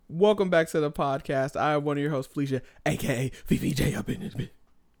Welcome back to the podcast. I am one of your hosts, Felicia, aka VVJ up in this bit.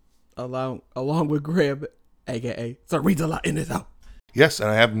 Along with Graham, aka Sir Reads a Lot in this house. Yes, and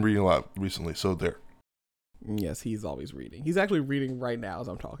I have been reading a lot recently, so there. Yes, he's always reading. He's actually reading right now as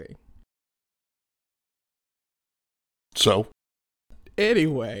I'm talking. So?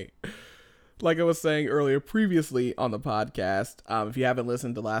 Anyway, like I was saying earlier previously on the podcast, if you haven't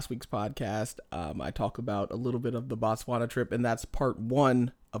listened to last week's podcast, I talk about a little bit of the Botswana trip, and that's part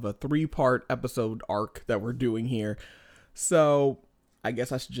 1 of a 3-part episode arc that we're doing here. So I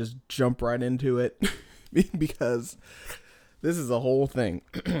guess I should just jump right into it because this is a whole thing.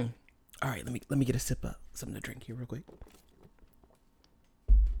 All right, let me get a sip of something to drink here real quick.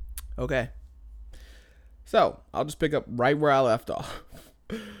 Okay. So I'll just pick up right where I left off.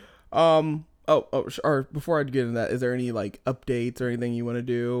 Or before I get into that, is there any like updates or anything you want to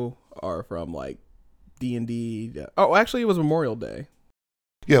do, or from like D&D? Oh, actually, it was Memorial Day.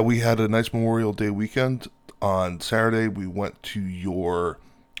 Yeah, we had a nice Memorial Day weekend. On Saturday, we went to your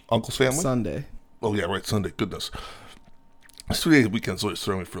uncle's family. Sunday. Oh, yeah, right, Sunday. Goodness. It's 3 days weekend, so it's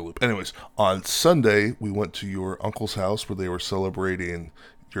throwing me for a loop. Anyways, on Sunday, we went to your uncle's house where they were celebrating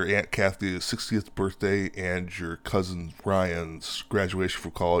your Aunt Kathy's 60th birthday and your cousin Ryan's graduation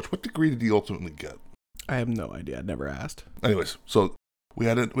from college. What degree did he ultimately get? I have no idea. I never asked. Anyways, so we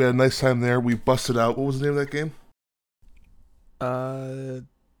had a nice time there. We busted out. What was the name of that game?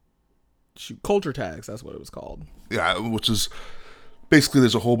 Culture tags. That's what it was called. Yeah, which is basically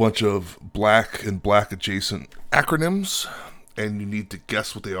there's a whole bunch of black and black adjacent acronyms, and you need to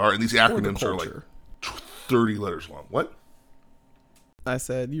guess what they are. And these acronyms are like 30 letters long. What? I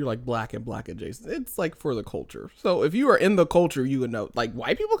said you're like black and black adjacent. It's like for the culture. So if you are in the culture, you would know. Like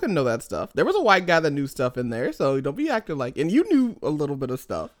white people can know that stuff. There was a white guy that knew stuff in there, so don't be acting like. And you knew a little bit of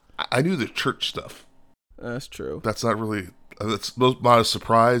stuff. I knew the church stuff. That's true. That's not really. That's not a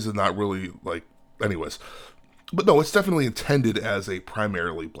surprise, and not really like. Anyways, but no, it's definitely intended as a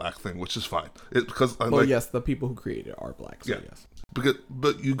primarily black thing, which is fine. Yes, the people who created it are black. So yeah. Yes.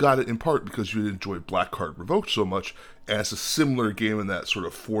 But you got it in part because you enjoyed Black Card Revoked so much, and it's a similar game in that sort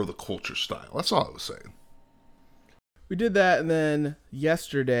of for the culture style. That's all I was saying. We did that, and then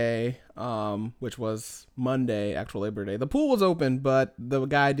yesterday, which was Monday, actual Labor Day, the pool was open, but the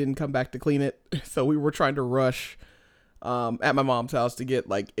guy didn't come back to clean it, so we were trying to rush at my mom's house to get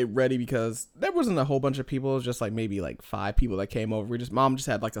like it ready because there wasn't a whole bunch of people. It was just like maybe like 5 people that came over. Mom just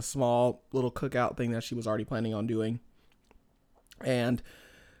had like a small little cookout thing that she was already planning on doing. And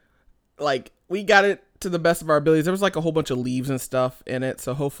like we got it to the best of our abilities. There was like a whole bunch of leaves and stuff in it,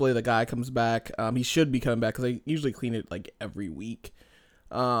 so hopefully the guy comes back. He should be coming back because I usually clean it like every week,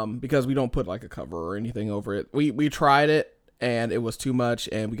 because we don't put like a cover or anything over it. We tried it and it was too much,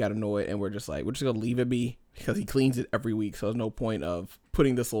 and we got annoyed, and we're just gonna leave it be because he cleans it every week. So there's no point of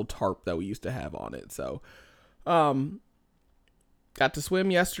putting this little tarp that we used to have on it. So, got to swim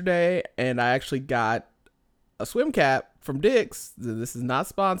yesterday, and I actually got a swim cap from Dick's. This is not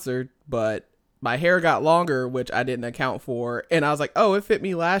sponsored, but my hair got longer, which I didn't account for. And I was like, oh, it fit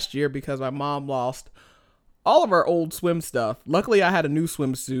me last year because my mom lost all of our old swim stuff. Luckily, I had a new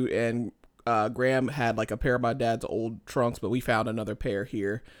swimsuit, and Graham had like a pair of my dad's old trunks, but we found another pair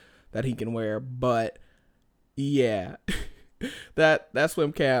here that he can wear. But yeah, that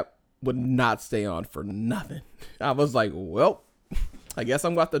swim cap would not stay on for nothing. I was like, well, I guess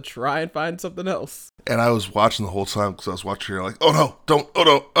I'm going to have to try and find something else. And I was watching the whole time because I was watching here like, oh no, don't, oh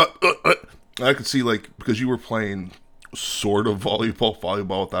no. And I could see like, because you were playing sort of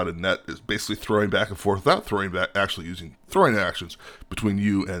volleyball without a net, is basically throwing back and forth without throwing back, actually using throwing actions between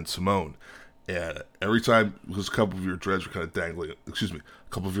you and Simone. And every time, because a couple of your dreads were kind of dangling, a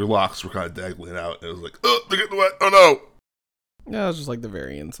couple of your locks were kind of dangling out, and it was like, oh, they're getting wet, oh no. Yeah, it was just like the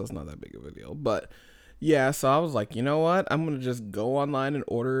very end, so it's not that big of a deal. But yeah, so I was like, you know what? I'm going to just go online and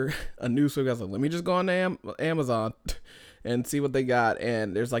order a new swim. I was like, let me just go on to Amazon and see what they got.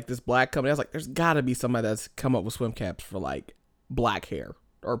 And there's like this black company. I was like, there's got to be somebody that's come up with swim caps for like black hair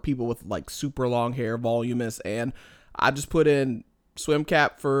or people with like super long hair, voluminous. And I just put in swim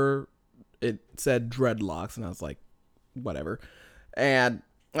cap for, it said dreadlocks. And I was like, whatever. And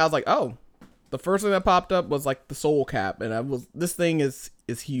I was like, oh, the first thing that popped up was like the soul cap. And this thing is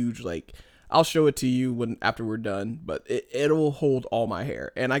huge. Like, I'll show it to you after we're done, but it'll hold all my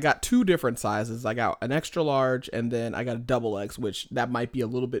hair. And I got 2 different sizes. I got an extra large, and then I got a double X, which that might be a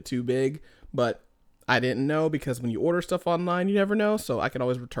little bit too big, but I didn't know because when you order stuff online, you never know. So I can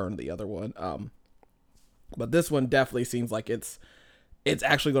always return the other one. But this one definitely seems like it's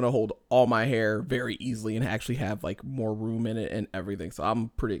actually going to hold all my hair very easily and actually have like more room in it and everything. So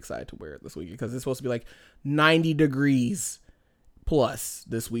I'm pretty excited to wear it this week because it's supposed to be like 90 degrees plus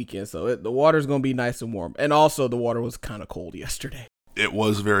this weekend, so the water's gonna be nice and warm. And also, the water was kind of cold yesterday. It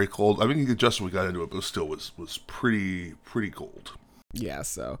was very cold. I mean, just when we got into it, but it still was pretty cold. Yeah,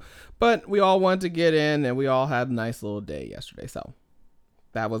 so, but we all wanted to get in, and we all had a nice little day yesterday. So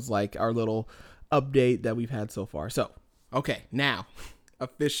that was like our little update that we've had so far. So, okay, now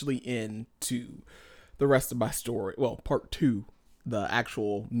officially into the rest of my story. Well, part 2, the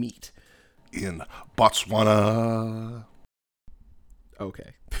actual meet in Botswana.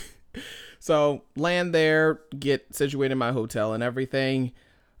 Okay. So land there, get situated in my hotel and everything.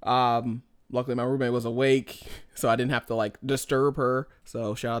 Luckily my roommate was awake, so I didn't have to like disturb her.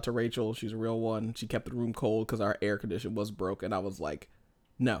 So shout out to Rachel. She's a real one. She kept the room cold because our air conditioner was broken. I was like,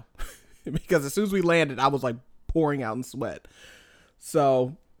 no, because as soon as we landed, I was like pouring out in sweat.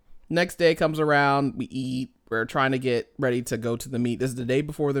 So next day comes around, we eat. We're trying to get ready to go to the meet. This is the day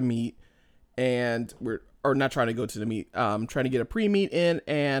before the meet, and we're not trying to go to the meet. Trying to get a pre-meet in,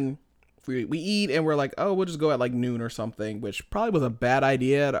 and we eat, and we're like, oh, we'll just go at like noon or something, which probably was a bad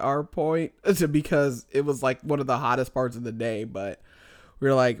idea at our point because it was like one of the hottest parts of the day. But we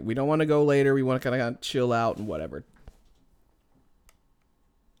were like, we don't want to go later. We want to kind of chill out and whatever.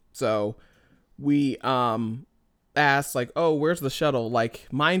 So we asked like, oh, where's the shuttle? Like,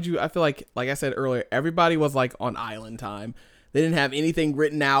 mind you, I feel like I said earlier, everybody was like on island time. They didn't have anything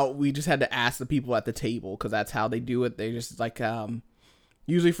written out. We just had to ask the people at the table because that's how they do it. They just like,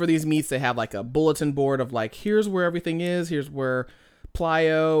 usually for these meets, they have like a bulletin board of like, here's where everything is. Here's where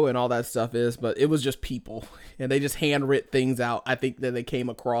plyo and all that stuff is. But it was just people, and they just handwrit things out. I think that they came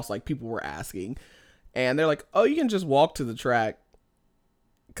across like people were asking, and they're like, oh, you can just walk to the track.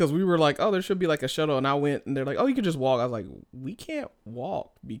 Because we were like, oh, there should be like a shuttle. And I went, and they're like, oh, you can just walk. I was like, we can't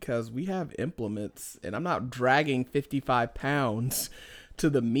walk because we have implements, and I'm not dragging 55 pounds to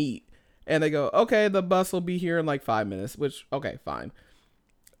the meet. And they go, okay, the bus will be here in like 5 minutes, which, okay, fine.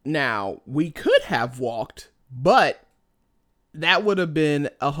 Now, we could have walked, but that would have been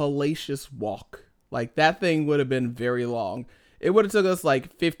a hellacious walk. Like, that thing would have been very long. It would have took us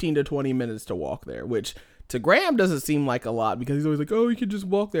like 15 to 20 minutes to walk there, which to Graham doesn't seem like a lot because he's always like, oh, you can just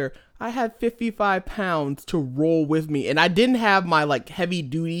walk there. I had 55 pounds to roll with me, and I didn't have my like heavy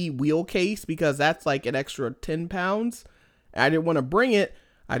duty wheel case because that's like an extra 10 pounds. And I didn't want to bring it.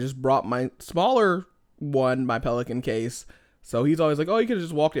 I just brought my smaller one, my Pelican case. So he's always like, oh, you could have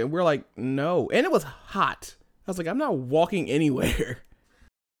just walked it. And we're like, no. And it was hot. I was like, I'm not walking anywhere.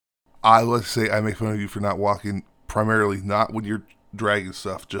 I let's say I make fun of you for not walking, primarily not when you're dragging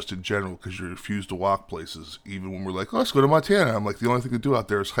stuff, just in general, because you refuse to walk places. Even when we're like, oh, let's go to Montana. I'm like, the only thing to do out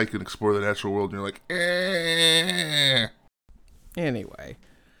there is hike and explore the natural world. And you're like, eh. Anyway,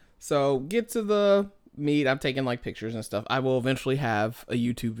 so get to the meet. I'm taking like pictures and stuff. I will eventually have a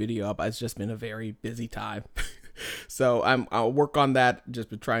YouTube video up. It's just been a very busy time. So I'll work on that. Just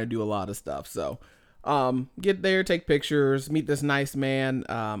been trying to do a lot of stuff. So get there, take pictures, meet this nice man.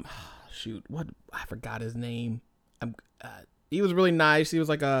 Shoot, what, I forgot his name. He was really nice. He was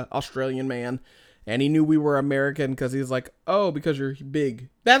like a Australian man, and he knew we were American because he was like, oh, because you're big.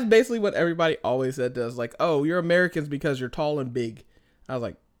 That's basically what everybody always said to us. Like, oh, you're Americans because you're tall and big. I was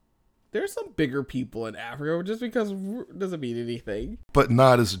like, there's some bigger people in Africa. Just because it doesn't mean anything. But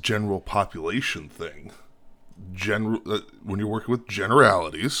not as a general population thing. When you're working with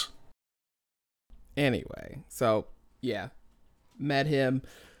generalities. Anyway, so yeah, met him.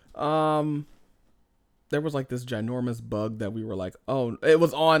 There was like this ginormous bug that we were like, oh, it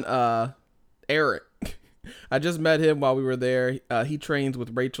was on Eric. I just met him while we were there. He trains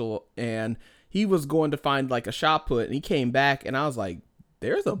with Rachel, and he was going to find like a shot put, and he came back, and I was like,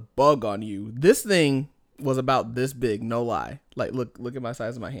 there's a bug on you. This thing was about this big, no lie. Like, look at my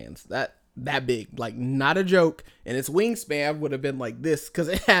size of my hands. That big, like not a joke. And its wingspan would have been like this because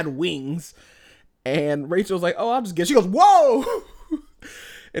it had wings. And Rachel's like, oh, I'll just get. She goes, whoa.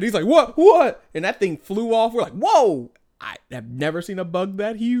 And he's like, what? And that thing flew off. We're like, whoa. I have never seen a bug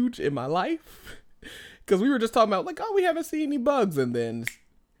that huge in my life. Because we were just talking about like, oh, we haven't seen any bugs. And then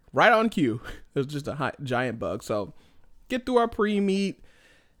right on cue, there's just a giant bug. So get through our pre-meet,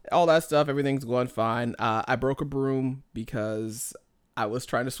 all that stuff. Everything's going fine. I broke a broom because I was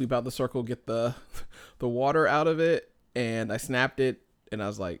trying to sweep out the circle, get the water out of it. And I snapped it. And I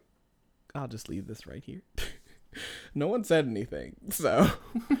was like, I'll just leave this right here. No one said anything. So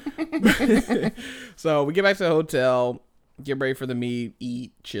so we get back to the hotel, get ready for the meet,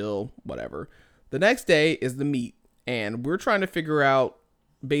 eat, chill, whatever. The next day is the meet, and we're trying to figure out,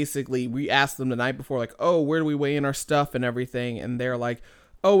 basically, we asked them the night before, like, oh, where do we weigh in our stuff and everything? And they're like,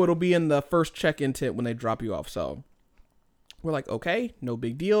 oh, it'll be in the first check-in tent when they drop you off. So we're like, okay, no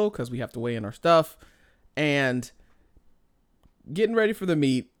big deal, because we have to weigh in our stuff. And getting ready for the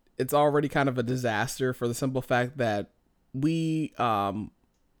meet, it's already kind of a disaster for the simple fact that we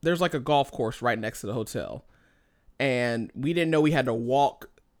there's like a golf course right next to the hotel, and we didn't know we had to walk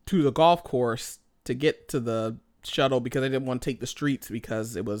to the golf course to get to the shuttle because they didn't want to take the streets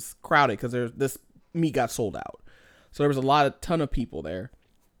because it was crowded because this meet got sold out. So there was a ton of people there,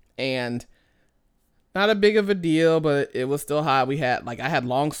 and not a big of a deal, but it was still hot. I had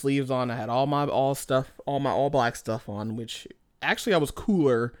long sleeves on. I had all my all black stuff on, which actually I was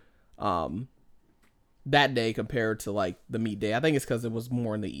cooler that day compared to like the meet day. I think it's because it was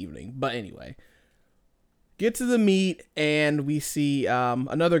more in the evening. But anyway, get to the meet and we see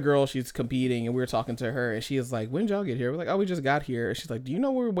another girl. She's competing and we were talking to her and she is like, when did y'all get here? We're like, oh, we just got here. And she's like, do you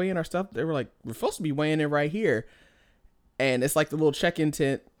know where we're weighing our stuff? They were like, we're supposed to be weighing it right here. And it's like the little check-in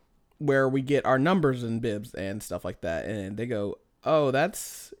tent where we get our numbers and bibs and stuff like that. And they go, oh,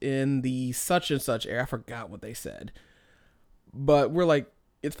 that's in the such and such area. I forgot what they said. But we're like,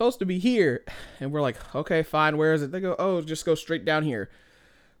 it's supposed to be here. And we're like, okay, fine. Where is it? They go, oh, just go straight down here.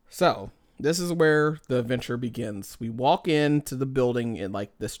 So this is where the adventure begins. We walk into the building in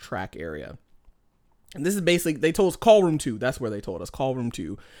like this track area. And this is basically, they told us call room 2. That's where they told us, call room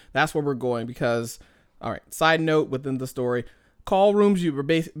 2. That's where we're going because, all right, side note within the story, call rooms, you were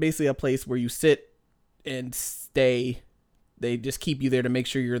basically a place where you sit and stay. They just keep you there to make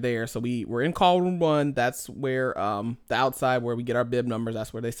sure you're there. So we're in call room 1. That's where the outside where we get our bib numbers.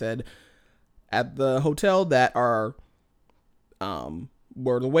 That's where they said at the hotel that our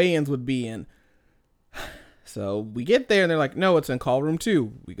where the weigh-ins would be in. So we get there and they're like, no, it's in call room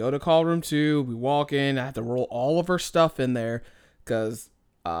 2. We go to call room 2. We walk in. I have to roll all of her stuff in there because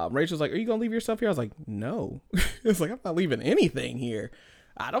Rachel's like, are you going to leave your stuff here? I was like, no. It's like, I'm not leaving anything here.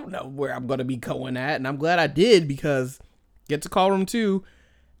 I don't know where I'm going to be going at. And I'm glad I did because get to call room 2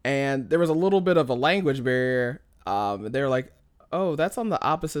 and there was a little bit of a language barrier. They're like, oh, that's on the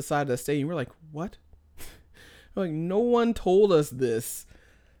opposite side of the stadium. We're like, what? We're like, no one told us this.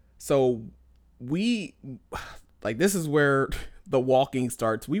 So this is where the walking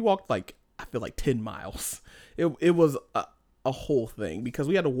starts. We walked like, I feel like 10 miles. It was a whole thing because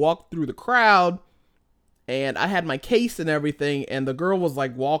we had to walk through the crowd and I had my case and everything and the girl was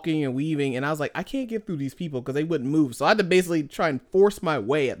like walking and weaving and I was like, I can't get through these people because they wouldn't move. So I had to basically try and force my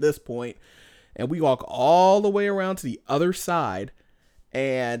way at this point. And we walk all the way around to the other side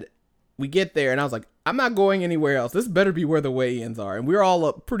and we get there and I was like, I'm not going anywhere else. This better be where the weigh-ins are. And we were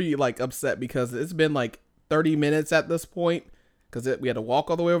all pretty like upset because it's been like 30 minutes at this point because we had to walk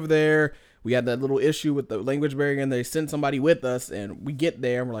all the way over there. We had that little issue with the language barrier and they sent somebody with us and we get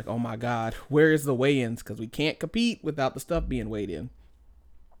there and we're like, oh my God, where is the weigh-ins? Because we can't compete without the stuff being weighed in.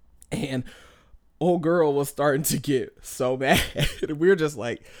 And old girl was starting to get so mad. We were just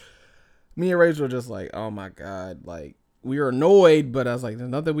like, me and Rachel were just like, oh my God, like we were annoyed, but I was like, there's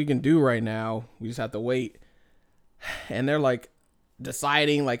nothing we can do right now. We just have to wait. And they're like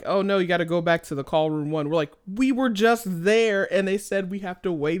deciding like, oh no, you got to go back to the call room 1. We're like, we were just there and they said we have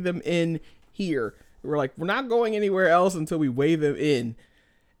to weigh them in here. We're like, we're not going anywhere else until we weigh them in.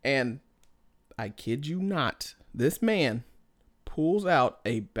 And I kid you not, this man pulls out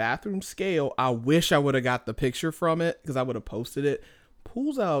a bathroom scale. I wish I would have got the picture from it because I would have posted it.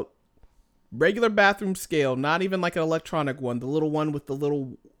 Pulls out regular bathroom scale, not even like an electronic one, the little one with the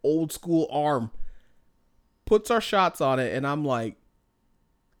little old school arm. Puts our shots on it and I'm like,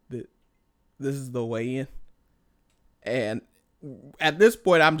 this is the weigh-in. And at this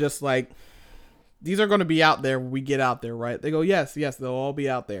point, I'm just like, these are going to be out there when we get out there, right? They go, yes, they'll all be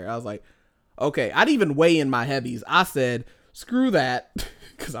out there. I was like, okay. I didn't even weigh in my heavies. I said, screw that,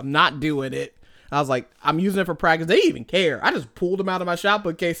 because I'm not doing it. I was like, I'm using it for practice. They didn't even care. I just pulled them out of my shot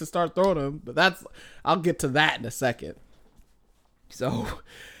put case and start throwing them. But I'll get to that in a second. So,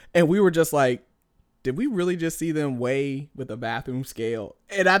 and we were just like, did we really just see them weigh with a bathroom scale?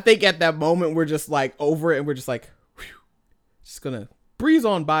 And I think at that moment, we're just like over it and we're just like, whew, just going to breeze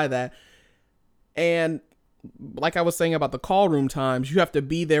on by that. And like I was saying about the call room times, you have to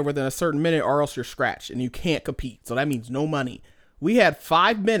be there within a certain minute or else you're scratched and you can't compete. So that means no money. We had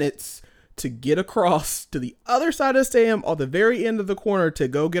 5 minutes to get across to the other side of the stadium on the very end of the corner to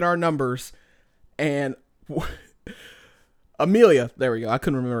go get our numbers. And Amelia, there we go. I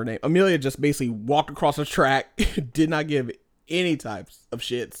couldn't remember her name. Amelia just basically walked across the track, did not give any types of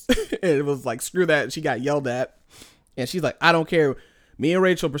shits. And it was like, screw that. She got yelled at. And she's like, I don't care. Me and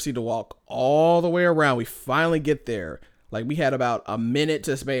Rachel proceed to walk all the way around. We finally get there. Like we had about a minute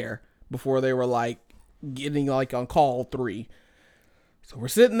to spare before they were like getting like on call 3. So we're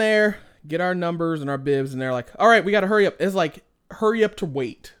sitting there, get our numbers and our bibs. And they're like, all right, we got to hurry up. It's like, hurry up to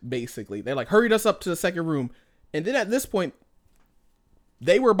wait, basically. They like hurried us up to the second room. And then at this point,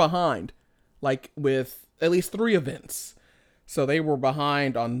 they were behind, like with at least 3 events. So they were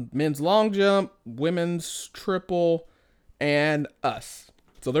behind on men's long jump, women's triple, and us.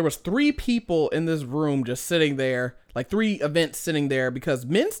 So there was 3 people in this room just sitting there, like 3 events sitting there, because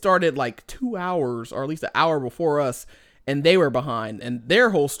men started like 2 hours or at least an hour before us, and they were behind. And their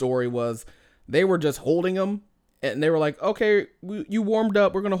whole story was they were just holding them, and they were like, okay, you warmed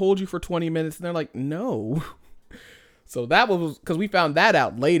up, we're going to hold you for 20 minutes. And they're like, no. So that was because we found that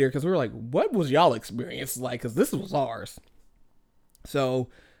out later, because we were like, what was y'all experience like? Because this was ours. So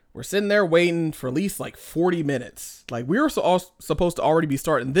we're sitting there waiting for at least like 40 minutes. Like we were supposed to already be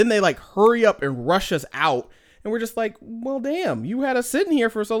starting. Then they like hurry up and rush us out. And we're just like, well, damn, you had us sitting here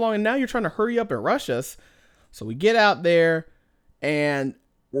for so long and now you're trying to hurry up and rush us. So we get out there and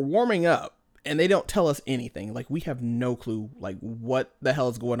we're warming up and they don't tell us anything. Like we have no clue like what the hell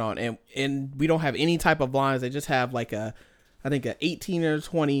is going on. And we don't have any type of lines. They just have like I think a 18 or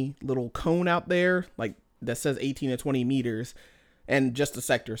 20 little cone out there, like that says 18 to 20 meters. And just a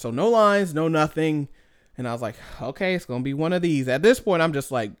sector. So no lines, no nothing. And I was like, okay, it's going to be one of these. At this point, I'm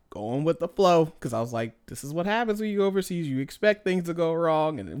just like going with the flow. Because I was like, this is what happens when you go overseas. You expect things to go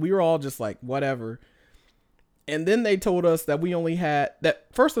wrong. And we were all just like, whatever. And then they told us that we only had,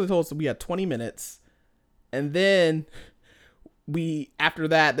 first they told us that we had 20 minutes. And then after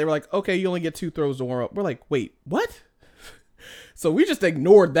that, they were like, okay, you only get 2 throws to warm up. We're like, wait, what? So we just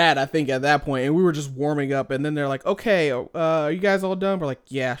ignored that, I think, at that point, and we were just warming up. And then they're like, okay, are you guys all done? We're like,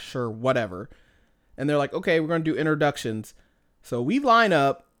 yeah, sure, whatever. And they're like, okay, we're going to do introductions. So we line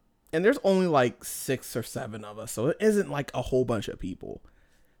up, and there's only like 6 or 7 of us. So it isn't like a whole bunch of people.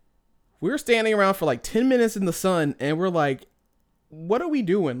 We were standing around for like 10 minutes in the sun, and we're like, what are we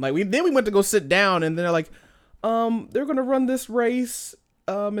doing? Like, then we went to go sit down, and they're like, they're going to run this race.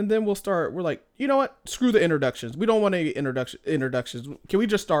 And then we'll start. We're like, you know what? Screw the introductions. We don't want any introductions. Can we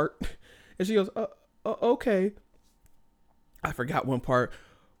just start? And she goes, okay. I forgot one part.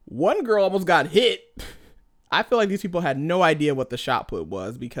 One girl almost got hit. I feel like these people had no idea what the shot put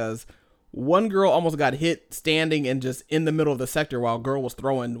was, because one girl almost got hit standing and just in the middle of the sector while a girl was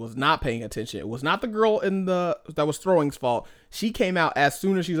throwing, was not paying attention. It was not the girl that was throwing's fault. She came out as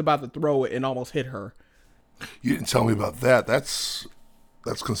soon as she's about to throw it and almost hit her. You didn't tell me about that. That's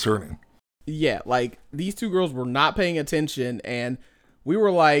concerning. Yeah, like these 2 girls were not paying attention, and we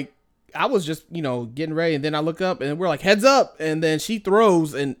were like, I was just, getting ready, and then I look up and we're like, heads up, and then she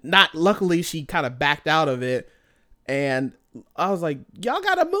throws, and luckily she kind of backed out of it, and I was like, y'all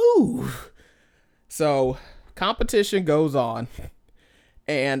gotta move. So competition goes on,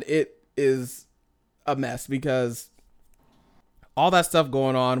 and it is a mess because all that stuff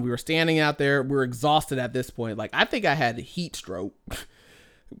going on. We were standing out there, we were exhausted at this point. Like I think I had heat stroke.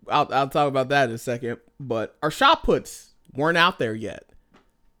 I'll talk about that in a second. But our shot puts weren't out there yet.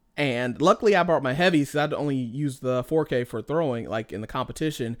 And luckily I brought my heavies, because I'd only use the 4K for throwing, like in the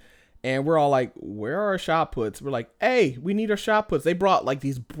competition. And we're all like, where are our shot puts? We're like, hey, we need our shot puts. They brought like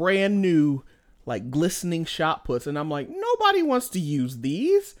these brand new, like glistening shot puts. And I'm like, nobody wants to use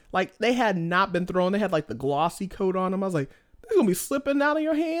these. Like they had not been thrown. They had like the glossy coat on them. I was like, they're going to be slipping out of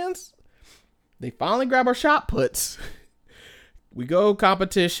your hands. They finally grab our shot puts. We go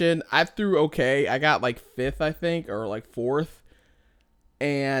competition. I threw okay. I got like 5th, I think, or like 4th.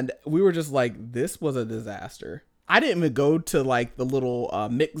 And we were just like, this was a disaster. I didn't even go to like the little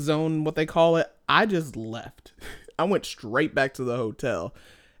mix zone, what they call it. I just left. I went straight back to the hotel.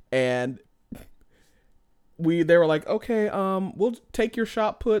 And they were like, okay, we'll take your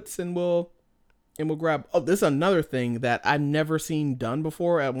shot puts and we'll grab. Oh, this is another thing that I've never seen done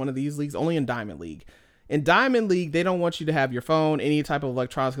before at one of these leagues, only in Diamond League. In Diamond League, they don't want you to have your phone, any type of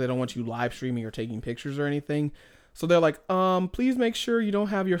electronics. They don't want you live streaming or taking pictures or anything. So they're like, please make sure you don't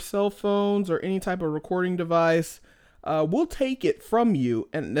have your cell phones or any type of recording device. We'll take it from you.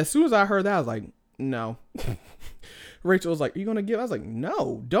 And as soon as I heard that, I was like, no. Rachel was like, are you going to give? I was like,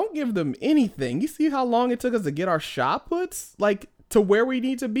 no, don't give them anything. You see how long it took us to get our shot puts, like, to where we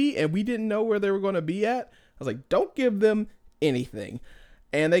need to be, and we didn't know where they were going to be at? I was like, don't give them anything.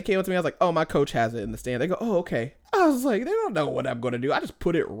 And they came up to me. I was like, oh, my coach has it in the stand. They go, oh, okay. I was like, they don't know what I'm going to do. I just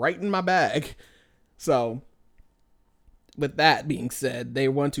put it right in my bag. So with that being said, they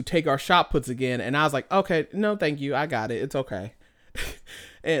want to take our shot puts again. And I was like, okay, no, thank you. I got it. It's okay.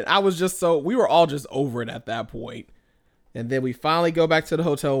 And I was just we were all just over it at that point. And then we finally go back to the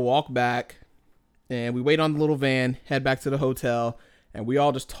hotel, walk back, and we wait on the little van, head back to the hotel, and we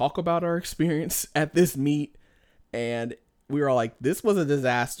all just talk about our experience at this meet. And we were all like, this was a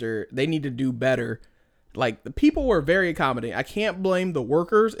disaster. They need to do better. Like, the people were very accommodating. I can't blame the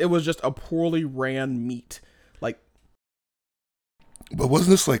workers. It was just a poorly ran meet. Like, But wasn't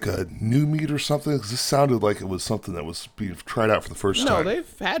this like a new meat or something? Because this sounded like it was something that was being tried out for the first No, time.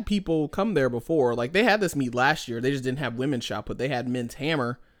 they've had people come there before. Like they had this meat last year. They just didn't have women's shop, but they had men's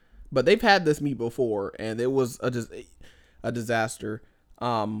hammer. But they've had this meat before, and it was a disaster.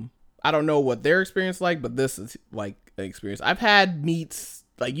 I don't know what their experience like, but this is like an experience. I've had meats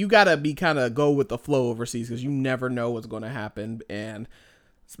like you gotta be kind of go with the flow overseas because you never know what's going to happen, and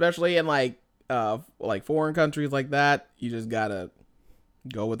especially in like foreign countries like that, you just gotta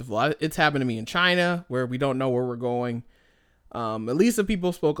go with the flow. It's happened to me in China where we don't know where we're going. At least the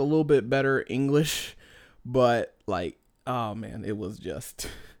people spoke a little bit better English, but like, oh man, it was just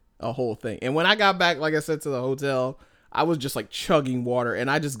a whole thing. And when I got back, like I said, to the hotel, I was just like chugging water, and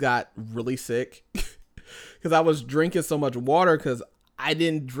I just got really sick because I was drinking so much water because I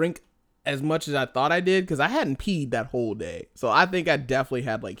didn't drink as much as I thought I did because I hadn't peed that whole day. So I think I definitely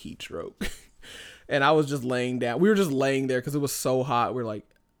had like heat stroke. And I was just laying down. We were just laying there because it was so hot. We are like,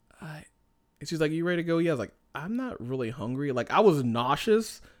 and she's like, you ready to go? Yeah, I was like, I'm not really hungry. Like I was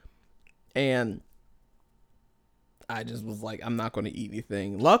nauseous, and I just was like, I'm not going to eat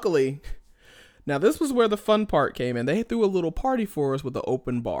anything. Luckily, now this was where the fun part came in. They threw a little party for us with the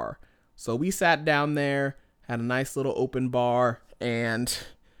open bar. So we sat down there, had a nice little open bar, and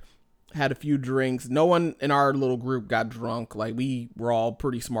had a few drinks. No one in our little group got drunk. Like we were all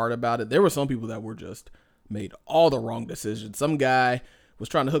pretty smart about it. There were some people that were just made all the wrong decisions. Some guy was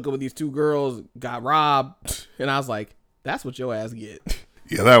trying to hook up with these two girls, got robbed, and I was like, that's what your ass get.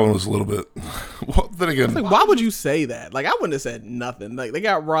 Yeah, that one was a little bit. Well, then again, Like, why would you say that? Like I wouldn't have said nothing. Like they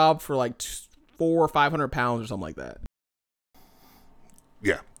got robbed for like 400 or 500 pounds or something like that.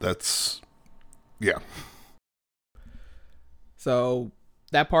 yeah, that's yeah. So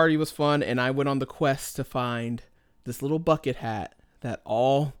that party was fun, and I went on the quest to find this little bucket hat that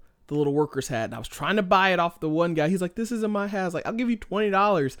all the little workers had, and I was trying to buy it off the one guy. He's like, this isn't my hat. I was like, I'll give you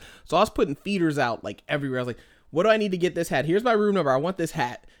 $20. So I was putting feeders out like everywhere. I was like, what do I need to get this hat? Here's my room number. I want this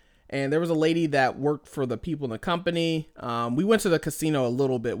hat. And there was a lady that worked for the people in the company. We went to the casino a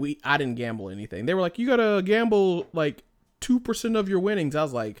little bit. I didn't gamble anything. They were like, you gotta gamble like 2% of your winnings. I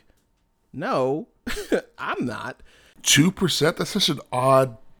was like, no, I'm not. 2%? That's such an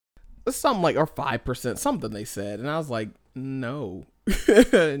odd. Something like, or 5%, something they said. And I was like, no,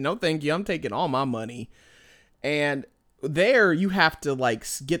 no, thank you. I'm taking all my money. And there you have to like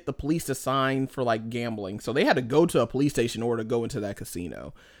get the police to sign for like gambling. So they had to go to a police station in order to go into that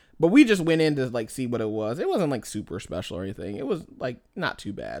casino. But we just went in to like see what it was. It wasn't like super special or anything. It was like not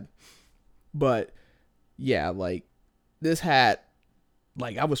too bad. But yeah, like this hat,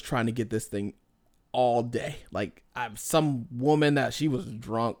 like I was trying to get this thing all day. Like some woman that she was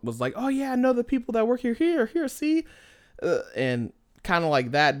drunk was like, oh yeah, I know the people that work here, see, and kind of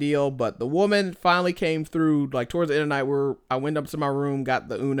like that deal. But the woman finally came through like towards the end of the night where I went up to my room,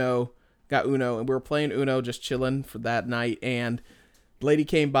 got Uno, and we were playing Uno, just chilling for that night. And the lady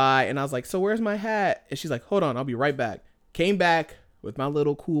came by and I was like, so where's my hat? And she's like, hold on, I'll be right back. Came back with my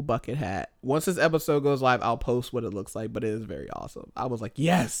little cool bucket hat. Once this episode goes live, I'll post what it looks like, but it is very awesome. I was like,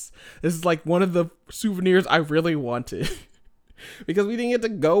 yes, this is like one of the souvenirs I really wanted because we didn't get to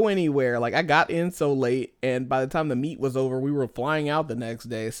go anywhere. Like I got in so late, and by the time the meet was over, we were flying out the next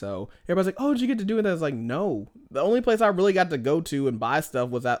day. So everybody's like, oh, did you get to do it? I was like, no, the only place I really got to go to and buy stuff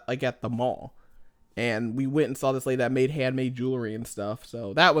was at the mall. And we went and saw this lady that made handmade jewelry and stuff.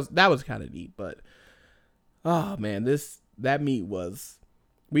 So that was kind of neat. But oh man, that meet was,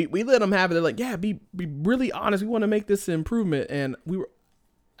 we let them have it. They're like, yeah, be really honest. We want to make this an improvement. And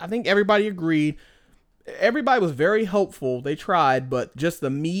I think everybody agreed. Everybody was very helpful. They tried, but just the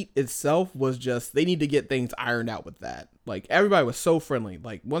meet itself was just, they need to get things ironed out with that. Like everybody was so friendly.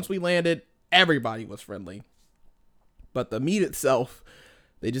 Like once we landed, everybody was friendly. But the meet itself,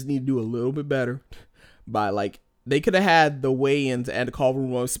 they just need to do a little bit better by like, they could have had the weigh-ins and the call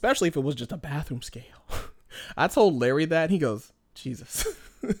room, especially if it was just a bathroom scale. I told Larry that, and he goes, Jesus.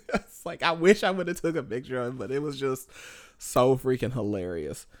 It's like, I wish I would have took a picture of it, but it was just so freaking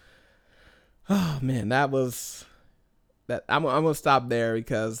hilarious. Oh man, that was that. I'm gonna stop there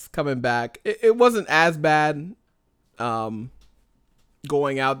because coming back, it wasn't as bad going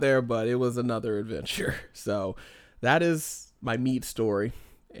out there, but it was another adventure. So that is my meat story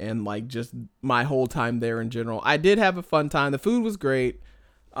and like just my whole time there in general. I did have a fun time. The food was great.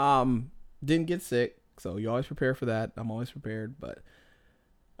 Didn't get sick. So you always prepare for that. I'm always prepared. But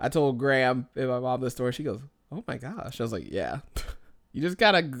I told Graham and my mom this story. She goes, oh my gosh. I was like, yeah. You just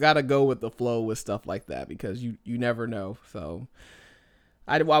gotta go with the flow with stuff like that because you never know. So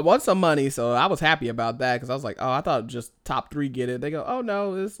I won some money, so I was happy about that because I was like, oh, I thought just top 3 get it. They go, oh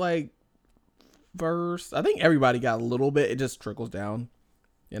no, it's like first. I think everybody got a little bit. It just trickles down.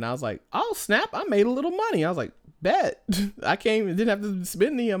 And I was like, oh, snap. I made a little money. I was like, bet. I didn't have to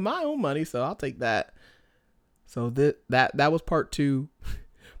spend any of my own money, so I'll take that. So that was part 2.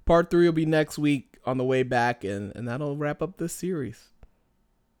 Part 3 will be next week on the way back, and that'll wrap up this series.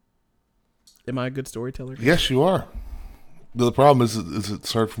 Am I a good storyteller? Yes, you are. The problem is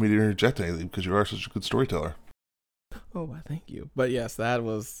it's hard for me to interject anything because you are such a good storyteller. Oh, thank you. But yes, that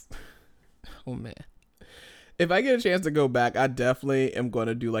was... Oh, man. If I get a chance to go back, I definitely am going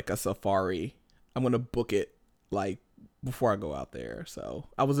to do like a safari. I'm going to book it like before I go out there. So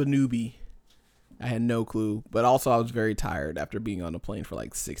I was a newbie. I had no clue. But also I was very tired after being on a plane for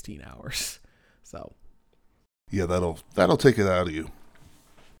like 16 hours. So. Yeah, that'll take it out of you.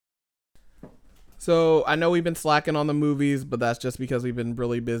 So I know we've been slacking on the movies, but that's just because we've been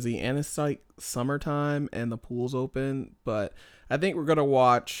really busy. And it's like summertime and the pool's open. But I think we're going to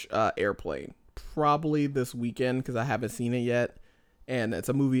watch Airplane. Probably this weekend because I haven't seen it yet, and it's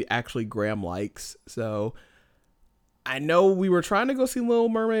a movie actually Graham likes. So I know we were trying to go see Little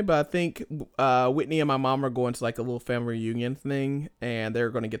Mermaid, but I think Whitney and my mom are going to like a little family reunion thing, and they're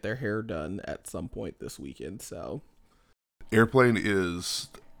going to get their hair done at some point this weekend. So Airplane is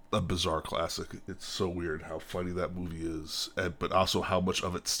a bizarre classic. It's so weird how funny that movie is, but also how much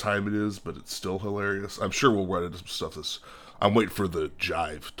of its time it is, but it's still hilarious. I'm sure we'll run into some stuff I'm waiting for the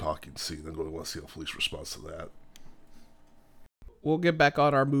jive talking scene. I'm going to want to see how Felice responds to that. We'll get back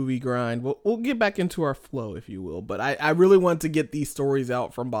on our movie grind. We'll get back into our flow, if you will. But I really want to get these stories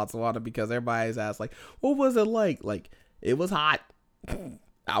out from Botswana because everybody's asked, like, what was it like? Like, it was hot.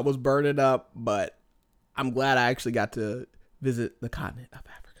 I was burning up, but I'm glad I actually got to visit the continent of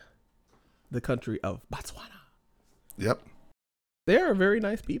Africa, the country of Botswana. Yep. They are very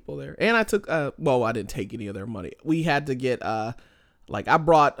nice people there. And I took, I didn't take any of their money. We had to get, I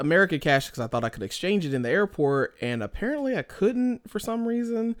brought American cash because I thought I could exchange it in the airport. And apparently I couldn't for some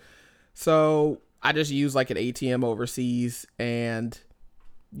reason. So I just used like an ATM overseas. And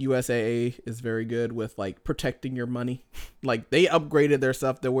USAA is very good with like protecting your money. Like they upgraded their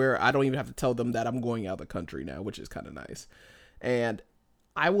stuff to where I don't even have to tell them that I'm going out of the country now, which is kind of nice. And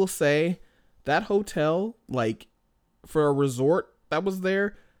I will say that hotel, like, for a resort that was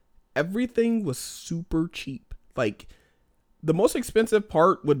there, everything was super cheap. Like the most expensive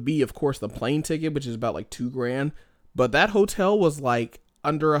part would be, of course, the plane ticket, which is about like $2,000. But that hotel was like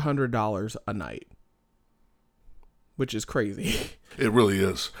under $100 a night, which is crazy. It really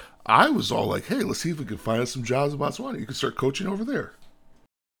is. I was all like, hey, let's see if we can find us some jobs in Botswana. You can start coaching over there.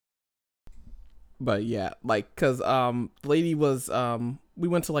 But yeah, like, cause the lady was we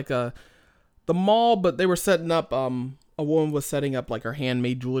went to like the mall, but they were setting up a woman was setting up like her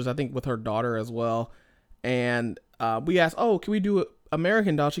handmade jewelers, I think with her daughter as well. And we asked, oh, can we do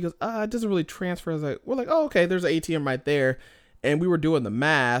American dollar? She goes, it doesn't really transfer. We're like, oh, okay, there's an ATM right there. And we were doing the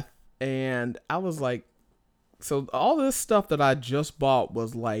math, and I was like, so all this stuff that I just bought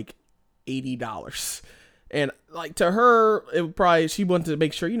was like $80. And like to her, she wanted to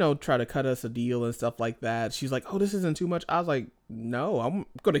make sure, try to cut us a deal and stuff like that. She's like, oh, this isn't too much. I was like, no, I'm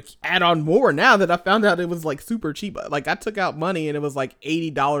going to add on more now that I found out it was like super cheap. Like I took out money and it was like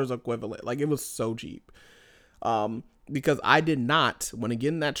 $80 equivalent. Like it was so cheap. Because I did not want to get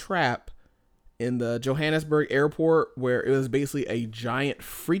in that trap in the Johannesburg airport where it was basically a giant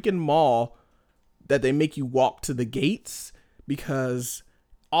freaking mall that they make you walk to the gates, because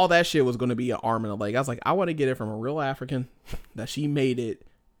all that shit was going to be an arm and a leg. I was like, I want to get it from a real African that she made it,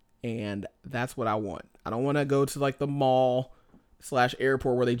 and that's what I want. I don't want to go to like the mall /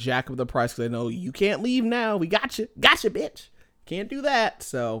 airport where they jack up the price because they know you can't leave now. We got you, bitch. Can't do that.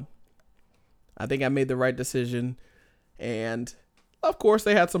 So I think I made the right decision. And of course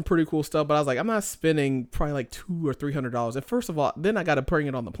they had some pretty cool stuff, but I was like, I'm not spending probably like $200 or $300. And first of all, then I got to bring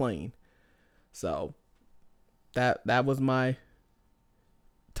it on the plane. So that was my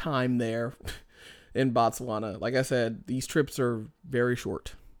time there in Botswana. Like I said, these trips are very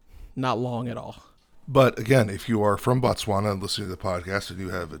short, not long at all. But again, if you are from Botswana and listening to the podcast and you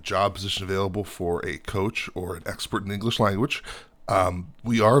have a job position available for a coach or an expert in English language,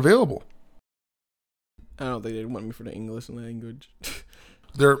 we are available. I don't think they want me for the English language.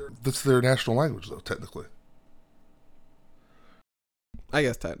 That's their national language, though, technically. I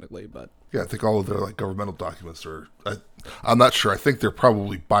guess technically, but yeah, I think all of their like governmental documents are. I'm not sure. I think they're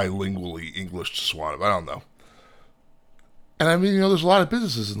probably bilingually English to Swana. I don't know. And I mean, there's a lot of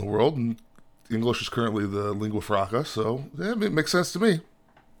businesses in the world, and English is currently the lingua franca, so yeah, it makes sense to me.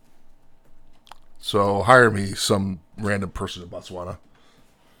 So hire me, some random person in Botswana.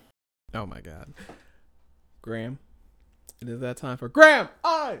 Oh my God, Graham, It is that time for Graham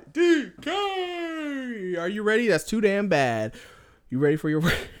IDK. Are you ready? That's too damn bad. You ready for your...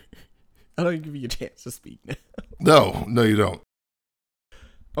 I don't even give you a chance to speak now. No, you don't.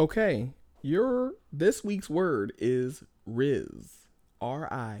 Okay. This week's word is Riz.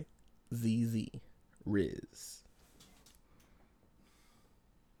 R-I-Z-Z. Riz.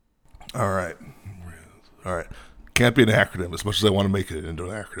 All right. Can't be an acronym as much as I want to make it into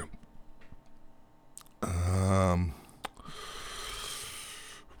an acronym.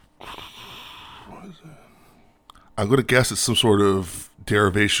 What is it? I'm going to guess it's some sort of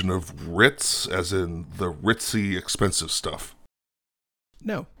derivation of Ritz, as in the ritzy, expensive stuff.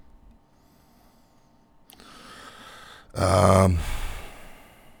 No. Riz.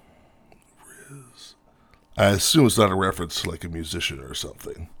 I assume it's not a reference to like a musician or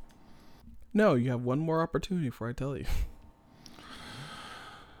something. No, you have one more opportunity before I tell you.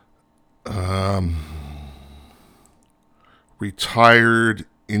 Retired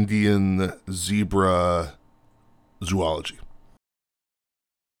Indian zebra zoology.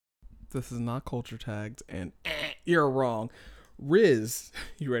 This is not culture tagged, and you're wrong. Riz,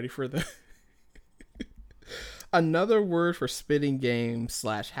 you ready for the... Another word for spitting game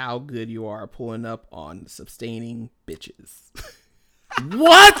 / how good you are pulling up on sustaining bitches.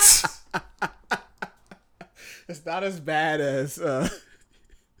 What? It's not as bad as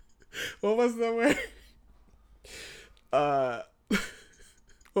what was the word?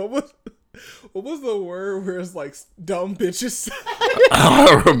 What was the word where it's like dumb bitches? I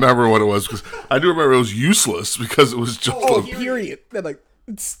don't remember what it was, because I do remember it was useless because it was just period. They're like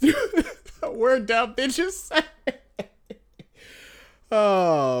word dumb bitches.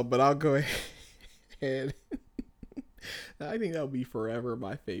 Oh, but I'll go ahead. I think that'll be forever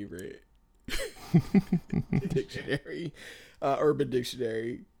my favorite dictionary, Urban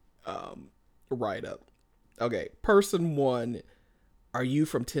Dictionary write up. Okay, person 1. Are you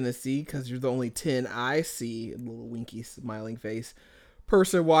from Tennessee? Because you're the only 10 I see. A little winky smiling face.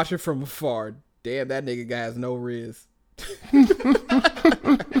 Person watching from afar. Damn, that nigga guy has no riz.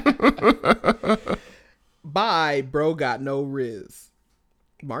 Bye, bro got no riz.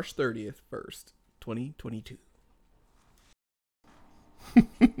 March 30th, 1st, 2022.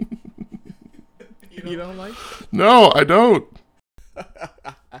 You don't like it? No, I don't.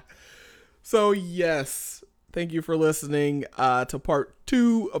 So, yes. Thank you for listening to part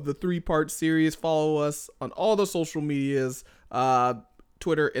 2 of the 3-part series. Follow us on all the social medias.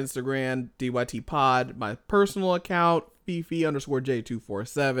 Twitter, Instagram, DYT Pod. My personal account,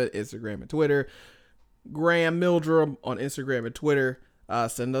 Fifi_J247, Instagram and Twitter. Graham Mildrum on Instagram and Twitter.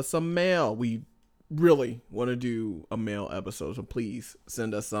 Send us some mail. We really want to do a mail episode, so please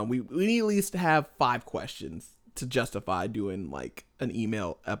send us some. We need at least to have 5 questions to justify doing like an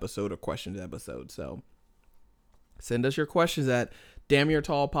email episode or questions episode. So send us your questions at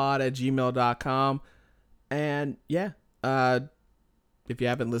damnyourtallpod@gmail.com. And yeah, if you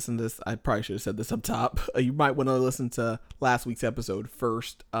haven't listened to this, I probably should have said this up top. You might want to listen to last week's episode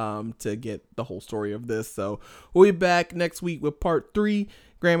first to get the whole story of this. So we'll be back next week with part 3.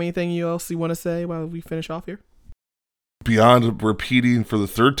 Graham, anything else you want to say while we finish off here? Beyond repeating for the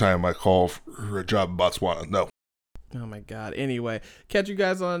 3rd time my call for a job in Botswana. No. Oh my God. Anyway, catch you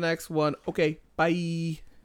guys on the next one. Okay, bye.